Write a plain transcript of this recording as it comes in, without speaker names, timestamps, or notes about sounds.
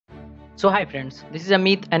So hi friends, this is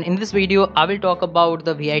Amit and in this video I will talk about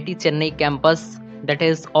the VIT Chennai campus. That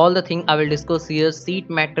is all the thing I will discuss here. Seat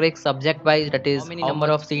matrix subject wise, that is how many number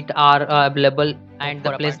of seats are available, and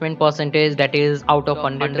the placement percentage, that is out of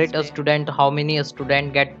 100 a student how many a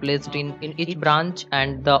student get placed in each branch.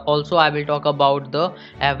 And also I will talk about the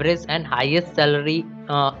average and highest salary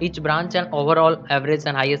each branch, and overall average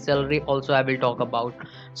and highest salary also I will talk about.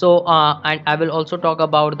 And I will also talk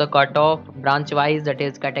about the cutoff branch wise, that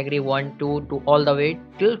is category 1 2 to all the way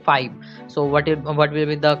till 5. So what will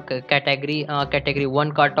be the category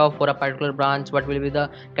 1 cutoff for a particular branch, what will be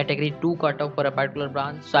the category 2 cutoff for a particular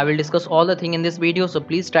branch. So I will discuss all the thing in this video, so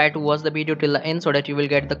please try to watch the video till the end so that you will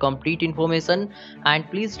get the complete information. And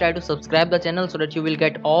please try to subscribe the channel so that you will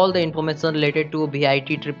get all the information related to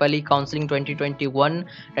VIT Triple E Counseling 2021,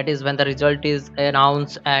 that is when the result is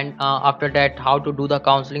announced, and after that how to do the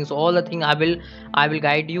counseling. So all the thing I will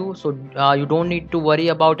guide you, so you don't need to worry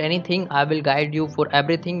about anything. I will guide you for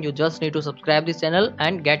everything. You just need to subscribe this channel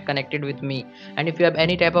and get connected with me. And if you have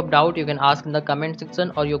any type of doubt, you can ask in the comment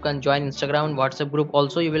section, or you can join Instagram and WhatsApp group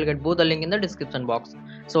also. You will get both the link in the description box.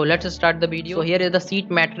 So let's start the video. So here is the seat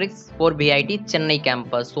matrix for VIT Chennai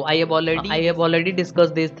campus. So I have already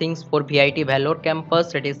discussed these things for VIT Vellore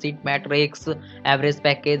campus, that is seat matrix, average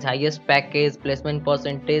package, highest package, placement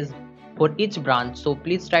percentage for each branch. So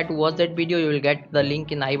please try to watch that video. You will get the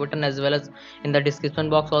link in I button as well as in the description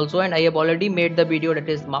box also. And I have already made the video, that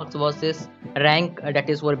is marks versus rank, that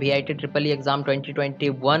is for VIT Triple E exam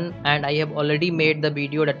 2021. And I have already made the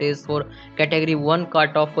video, that is for category 1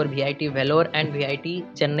 cutoff for VIT Vellore and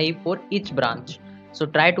VIT Chennai for each branch. So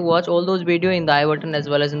try to watch all those videos in the I button as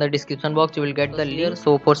well as in the description box. You will get the link.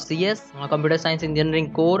 So for CS computer science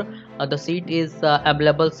engineering core, the seat is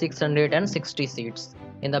available 660 seats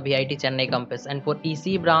in the VIT Chennai campus. And for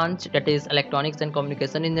EC branch, that is electronics and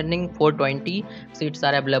communication engineering, 420 seats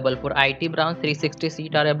are available. For IT branch, 360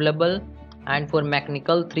 seats are available. And for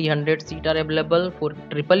mechanical, 300 seats are available. For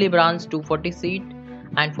Triple E branch, 240 seats.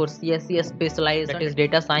 And for CSE specialized, that is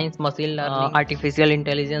data science, machine learning, artificial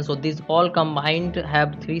intelligence, so these all combined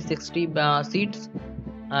have 360 seats.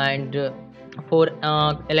 And for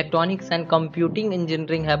electronics and computing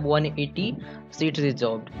engineering have 180 seats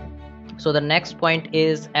reserved. So the next point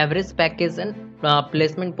is average package and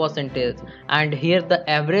placement percentage, and here the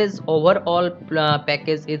average overall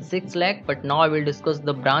package is 6 lakh, but now I will discuss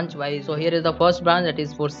the branch wise. So here is the first branch, that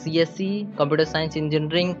is for CSE computer science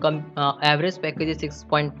engineering. Average package is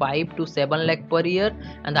 6.5 to 7 lakh per year,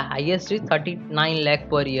 and the highest is 39 lakh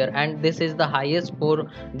per year, and this is the highest for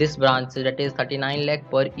this branch, that is 39 lakh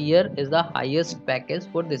per year is the highest package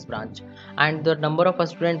for this branch. And the number of a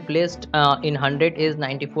student placed in 100 is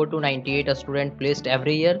 94 to 98 a student placed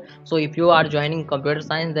every year. So if you are joining computer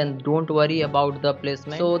science, then don't worry about the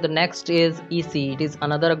placement. So the next is EC. It is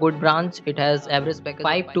another good branch. It has average package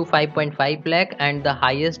 5 to 5.5 lakh, and the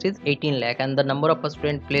highest is 18 lakh, and the number of a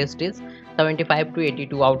student placed is 75 to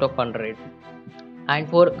 82 out of 100. And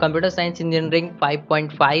for computer science engineering,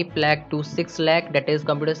 5.5 lakh to 6 lakh, that is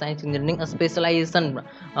computer science engineering a specialization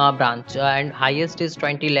branch, and highest is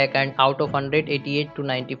 20 lakh, and out of 100, 88 to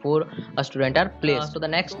 94 a student are placed. So the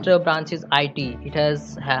next branch is IT. It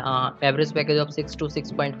has average package of 6 to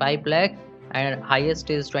 6.5 lakh, and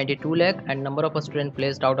highest is 22 lakh, and number of a student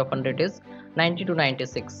placed out of 100 is 90 to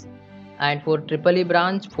 96. And for Triple E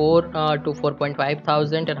branch, 4 to 4.5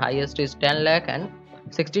 thousand, and highest is 10 lakh, and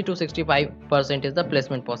 60 to 65% is the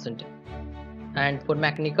placement percentage. And for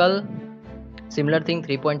mechanical, similar thing,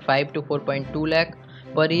 3.5 to 4.2 lakh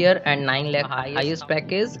per year, and 9 lakh highest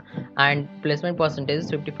package, and placement percentage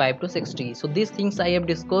is 55 to 60. So these things I have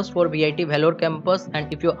discussed for VIT Vellore campus,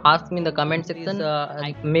 and if you ask me in the comment section,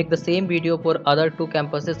 I make the same video for other two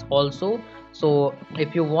campuses also. So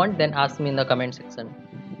if you want, then ask me in the comment section.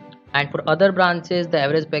 And for other branches, the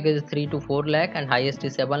average package is 3 to 4 lakh, and highest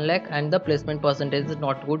is 7 lakh, and the placement percentage is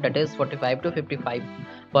not good, that is 45 to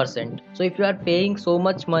 55%. So if you are paying so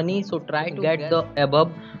much money, so try to get the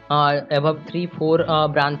above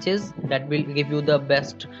 3-4 branches that will give you the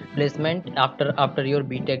best placement after your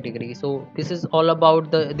BTech degree. So this is all about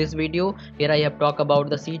this video. Here I have talked about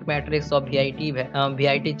the seat matrix of VIT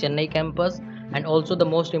Chennai campus, and also the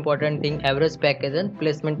most important thing, average package and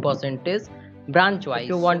placement percentage branch wise. If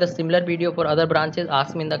you want a similar video for other branches,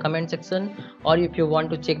 ask me in the comment section. Or if you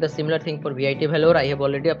want to check the similar thing for VIT Vellore, I have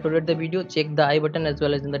already uploaded the video. Check the I button as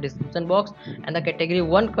well as in the description box. And the category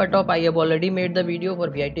 1 cutoff, I have already made the video for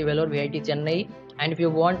VIT Vellore, VIT Chennai. And if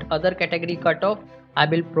you want other category cutoff, I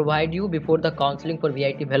will provide you before the counseling for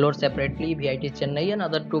VIT Vellore separately, VIT Chennai and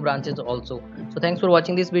other 2 branches also. So thanks for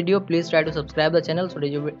watching this video. Please try to subscribe the channel so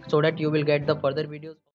that you will get the further videos.